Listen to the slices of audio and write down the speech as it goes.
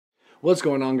What's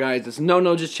going on, guys? It's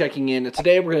No just checking in, and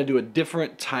today we're going to do a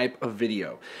different type of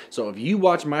video. So if you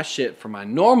watch my shit for my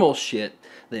normal shit,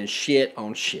 then shit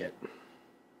on shit.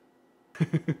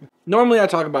 Normally I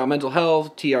talk about mental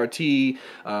health, TRT,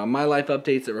 my life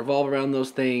updates that revolve around those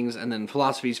things, and then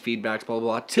philosophies, feedbacks, blah,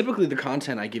 blah, blah. Typically the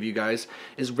content I give you guys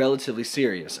is relatively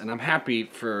serious, and I'm happy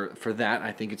for that.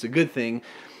 I think it's a good thing.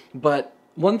 But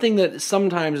one thing that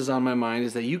sometimes is on my mind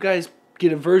is that you guys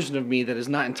get a version of me that is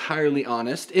not entirely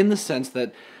honest, in the sense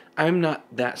that I'm not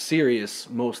that serious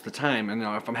most of the time. And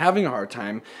now if I'm having a hard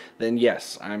time, then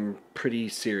yes, I'm pretty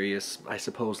serious, I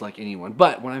suppose, like anyone.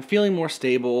 But when I'm feeling more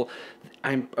stable,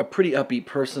 I'm a pretty upbeat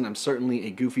person, I'm certainly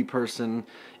a goofy person,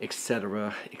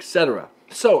 etc., etc.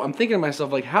 So I'm thinking to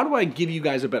myself, like, how do I give you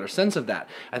guys a better sense of that?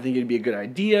 I think it'd be a good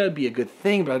idea, it'd be a good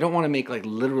thing, but I don't want to make, like,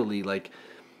 literally, like,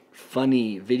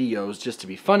 funny videos just to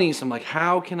be funny. So I'm like,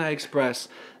 how can I express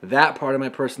that part of my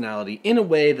personality in a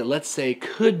way that, let's say,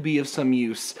 could be of some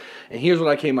use? And here's what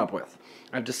I came up with.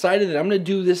 I've decided that I'm going to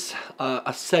do this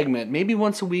a segment, maybe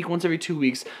once a week, once every 2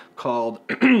 weeks, called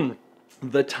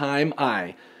The Time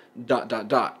I... ...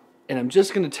 And I'm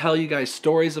just going to tell you guys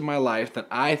stories of my life that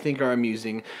I think are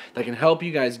amusing, that can help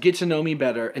you guys get to know me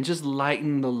better and just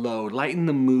lighten the load, lighten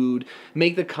the mood,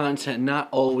 make the content not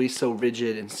always so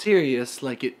rigid and serious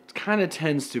like it kind of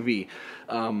tends to be.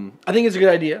 I think it's a good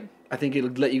idea. I think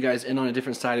it'll let you guys in on a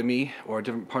different side of me, or a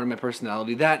different part of my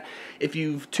personality that, if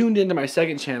you've tuned into my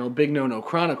second channel, Big No No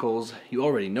Chronicles, you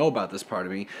already know about this part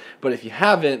of me. But if you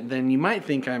haven't, then you might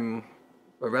think I'm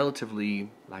a relatively,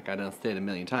 like I done said a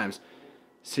million times,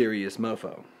 serious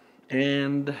mofo.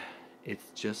 And it's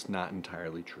just not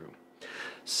entirely true.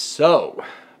 So,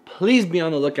 please be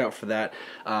on the lookout for that.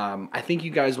 I think you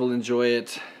guys will enjoy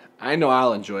it. I know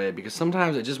I'll enjoy it, because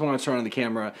sometimes I just want to turn on the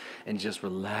camera and just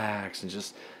relax and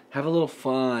just have a little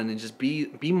fun and just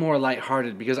be more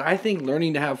lighthearted, because I think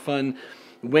learning to have fun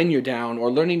when you're down,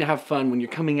 or learning to have fun when you're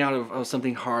coming out of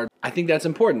something hard, I think that's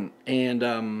important. And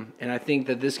I think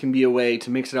that this can be a way to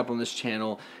mix it up on this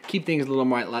channel, keep things a little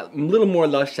more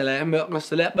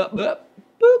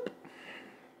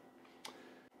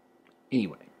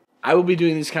anyway. I will be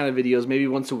doing these kind of videos maybe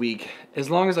once a week,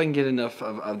 as long as I can get enough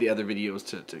of the other videos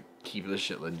to keep this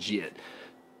shit legit,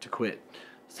 to quit.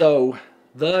 So,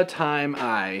 The Time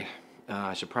I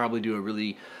should probably do a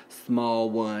really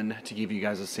small one to give you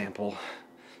guys a sample.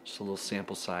 Just a little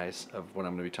sample size of what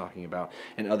I'm going to be talking about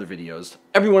in other videos.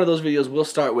 Every one of those videos will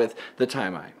start with The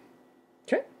Time I.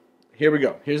 Okay? Here we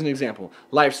go. Here's an example.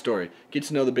 Life story. Get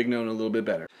to know the Big No No a little bit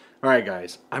better. Alright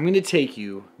guys, I'm going to take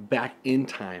you back in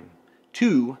time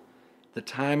to the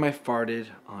time I farted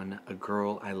on a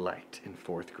girl I liked in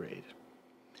 4th grade.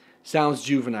 Sounds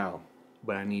juvenile,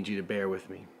 but I need you to bear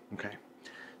with me. Okay?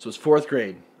 So it's 4th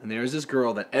grade, and there's this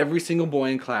girl that every single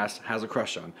boy in class has a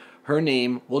crush on. Her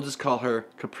name, we'll just call her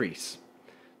Caprice.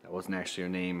 That wasn't actually her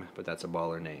name, but that's a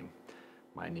baller name.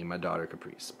 Might name my daughter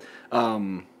Caprice.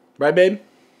 Right, babe?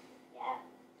 Yeah.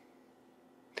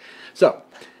 So,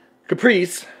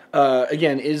 Caprice,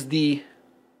 again, is the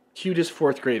cutest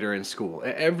 4th grader in school.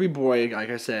 Every boy, like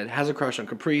I said, has a crush on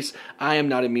Caprice. I am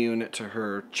not immune to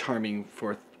her charming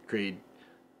 4th grade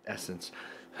essence.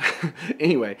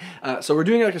 Anyway, so we're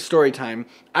doing like a story time.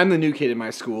 I'm the new kid in my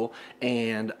school,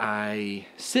 and I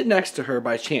sit next to her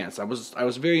by chance. I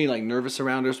was very like nervous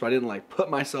around her, so I didn't like put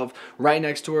myself right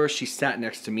next to her. She sat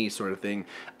next to me, sort of thing.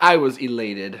 I was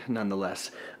elated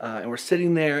nonetheless, and we're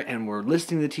sitting there and we're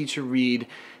listening to the teacher read.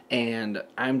 And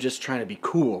I'm just trying to be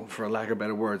cool, for lack of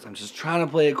better words. I'm just trying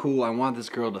to play it cool. I want this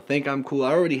girl to think I'm cool.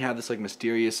 I already have this like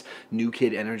mysterious new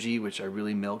kid energy, which I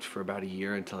really milked for about a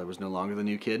year until I was no longer the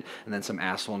new kid. And then some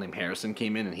asshole named Harrison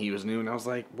came in and he was new, and I was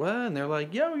like, what? And they're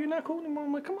like, yo, you're not cool anymore.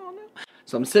 I'm like, come on now.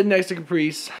 So I'm sitting next to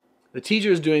Caprice. The teacher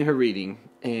is doing her reading,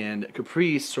 and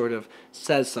Caprice sort of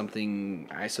says something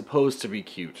I suppose to be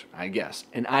cute, I guess.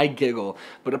 And I giggle,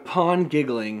 but upon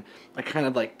giggling, I kind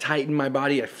of like tighten my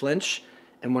body, I flinch.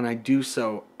 And when I do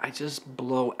so, I just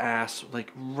blow ass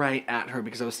like right at her,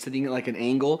 because I was sitting at like an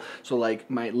angle. So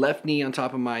like my left knee on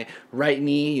top of my right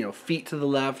knee, you know, feet to the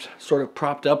left, sort of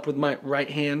propped up with my right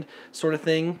hand sort of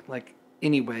thing. Like,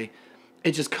 anyway,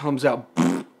 it just comes out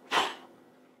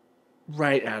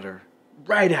right at her.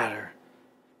 Right at her.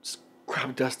 Just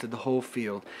crop dusted the whole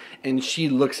field. And she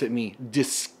looks at me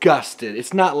disgusted.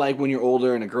 It's not like when you're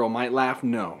older and a girl might laugh.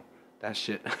 No. That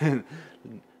shit...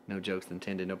 No jokes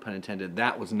intended, no pun intended.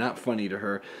 That was not funny to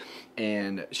her.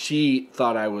 And she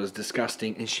thought I was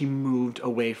disgusting, and she moved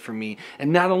away from me.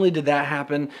 And not only did that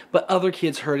happen, but other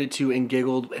kids heard it too and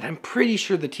giggled. And I'm pretty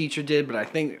sure the teacher did, but I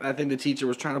think the teacher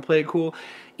was trying to play it cool.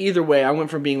 Either way, I went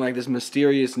from being like this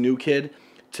mysterious new kid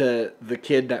to the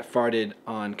kid that farted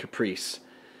on Caprice.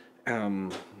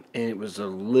 And it was a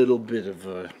little bit of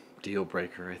a deal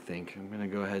breaker, I think. I'm going to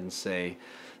go ahead and say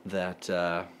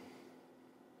that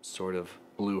sort of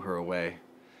blew her away.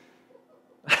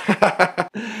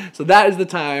 So that is the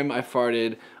time I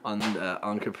farted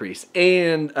on Caprice,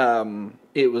 and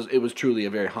it was truly a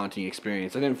very haunting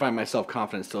experience. I didn't find myself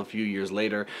confident until a few years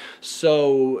later,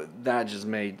 so that just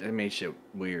made shit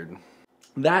weird.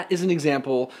 That is an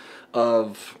example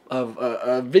of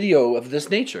a video of this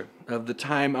nature, of the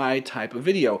time I type a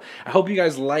video. I hope you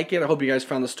guys like it. I hope you guys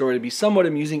found the story to be somewhat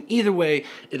amusing. Either way,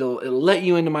 it'll let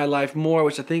you into my life more,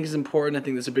 which I think is important. I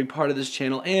think that's a big part of this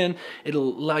channel, and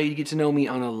it'll allow you to get to know me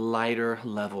on a lighter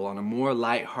level, on a more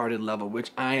light-hearted level,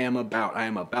 which I am about. I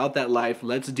am about that life.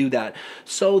 Let's do that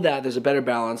so that there's a better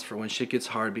balance for when shit gets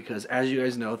hard, because as you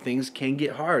guys know, things can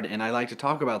get hard, and I like to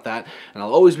talk about that, and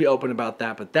I'll always be open about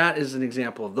that. But that is an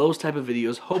example of those type of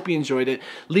videos. Hope you enjoyed it.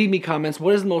 Leave me comments.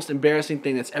 What is the most embarrassing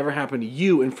thing that's ever happened to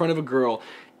you in front of a girl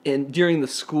during the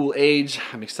school age?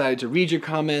 I'm excited to read your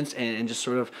comments and just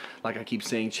sort of, like I keep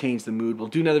saying, change the mood. We'll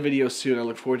do another video soon. I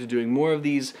look forward to doing more of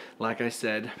these, like I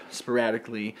said,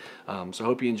 sporadically. So I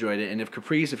hope you enjoyed it. And if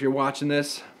Caprice, if you're watching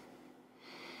this,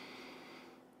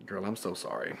 girl, I'm so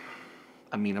sorry.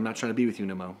 I mean, I'm not trying to be with you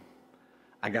no more.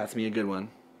 I got me a good one.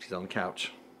 She's on the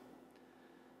couch.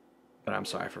 But I'm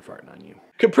sorry for farting on you.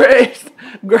 Caprice!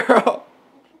 Girl!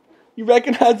 You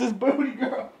recognize this booty,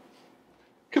 girl?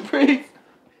 Caprice!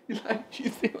 You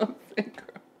see what I'm saying, girl?